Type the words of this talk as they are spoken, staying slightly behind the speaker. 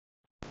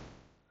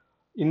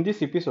In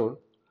this episode,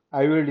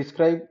 I will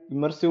describe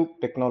immersive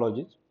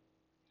technologies,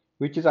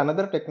 which is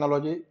another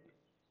technology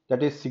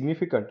that is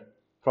significant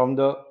from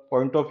the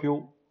point of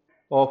view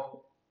of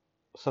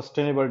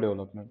sustainable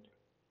development.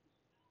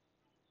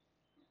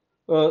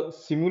 A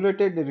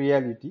simulated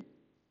reality,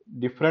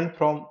 different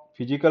from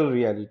physical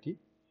reality,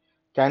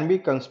 can be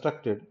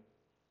constructed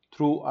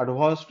through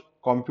advanced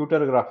computer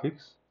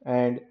graphics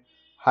and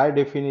high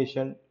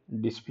definition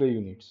display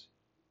units.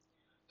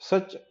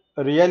 Such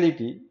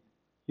reality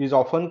is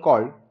often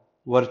called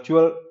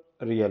virtual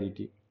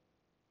reality.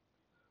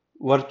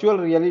 Virtual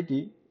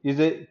reality is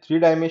a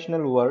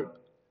three-dimensional world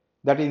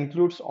that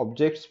includes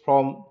objects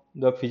from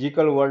the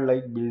physical world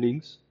like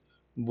buildings,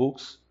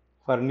 books,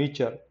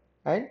 furniture,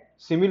 and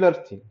similar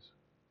things.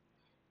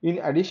 In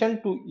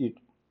addition to it,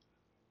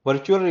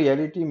 virtual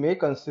reality may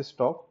consist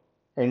of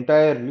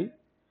entirely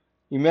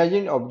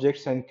imagined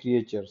objects and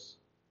creatures.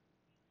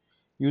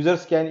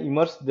 Users can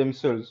immerse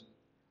themselves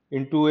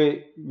into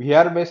a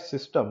VR-based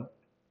system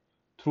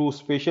through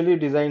specially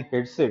designed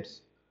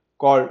headsets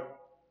called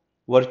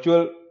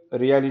virtual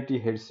reality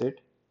headset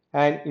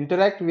and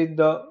interact with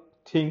the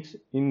things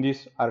in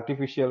this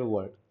artificial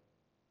world.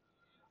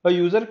 A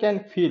user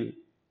can feel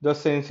the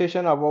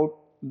sensation about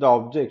the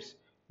objects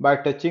by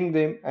touching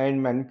them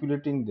and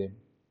manipulating them.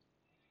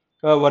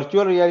 A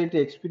virtual reality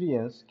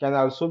experience can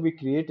also be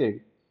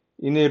created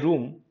in a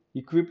room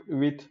equipped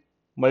with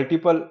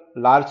multiple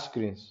large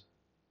screens.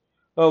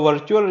 A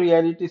virtual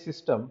reality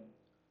system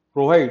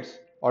provides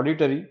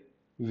auditory,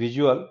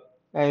 visual,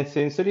 and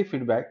sensory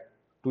feedback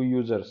to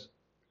users,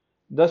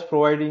 thus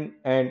providing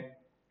an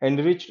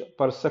enriched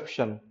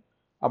perception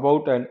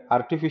about an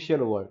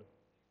artificial world.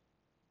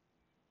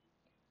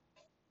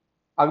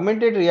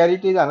 Augmented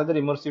reality is another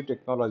immersive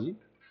technology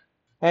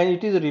and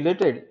it is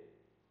related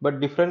but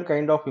different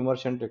kind of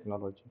immersion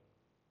technology.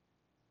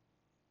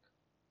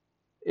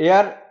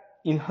 AR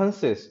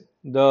enhances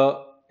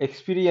the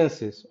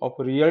experiences of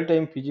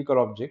real-time physical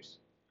objects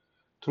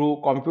through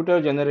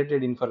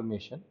computer-generated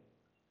information.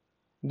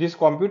 This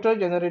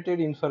computer-generated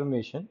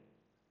information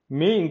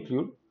may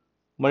include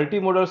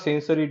multimodal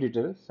sensory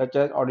details such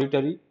as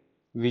auditory,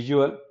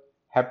 visual,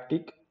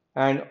 haptic,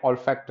 and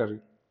olfactory.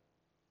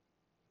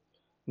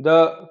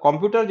 The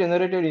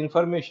computer-generated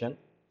information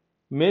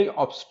may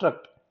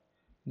obstruct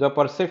the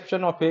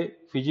perception of a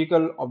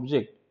physical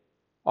object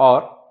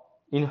or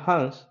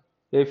enhance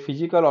a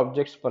physical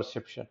object's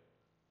perception.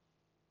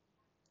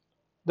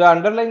 The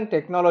underlying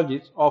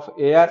technologies of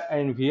AR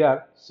and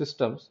VR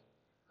systems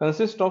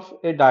consist of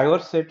a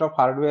diverse set of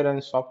hardware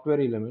and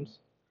software elements.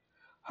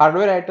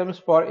 Hardware items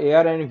for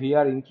AR and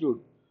VR include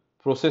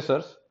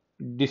processors,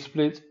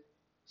 displays,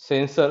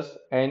 sensors,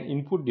 and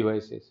input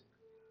devices.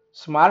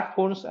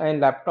 Smartphones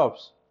and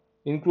laptops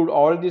include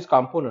all these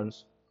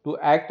components to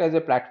act as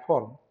a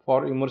platform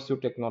for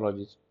immersive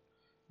technologies,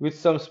 with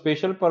some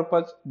special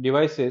purpose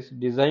devices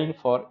designed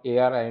for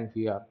AR and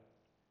VR.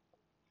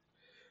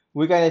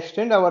 We can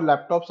extend our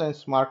laptops and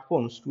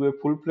smartphones to a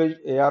full-fledged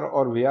AR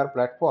or VR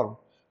platform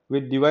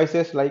with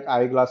devices like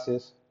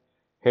eyeglasses,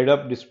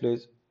 head-up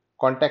displays,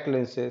 contact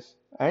lenses,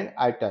 and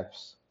eye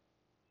taps.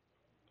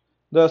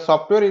 The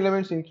software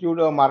elements include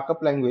a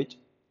markup language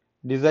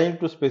designed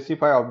to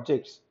specify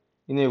objects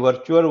in a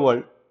virtual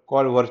world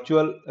called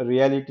Virtual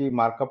Reality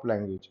Markup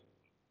Language.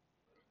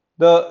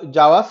 The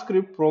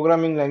JavaScript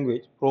programming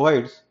language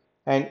provides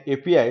an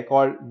API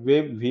called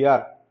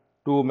WebVR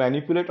to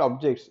manipulate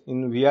objects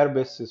in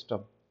VR-based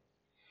system.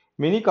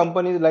 Many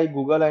companies like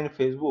Google and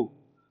Facebook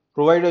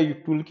provide a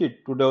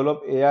toolkit to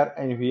develop AR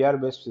and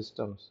VR-based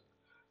systems.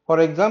 For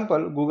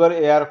example, Google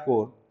AR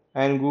Core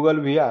and Google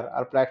VR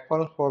are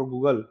platforms for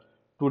Google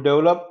to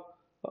develop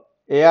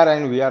AR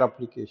and VR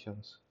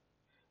applications.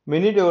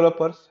 Many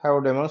developers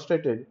have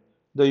demonstrated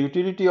the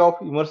utility of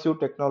immersive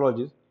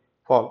technologies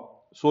for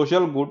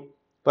social good,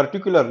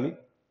 particularly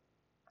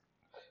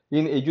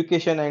in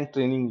education and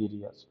training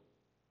areas.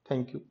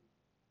 Thank you.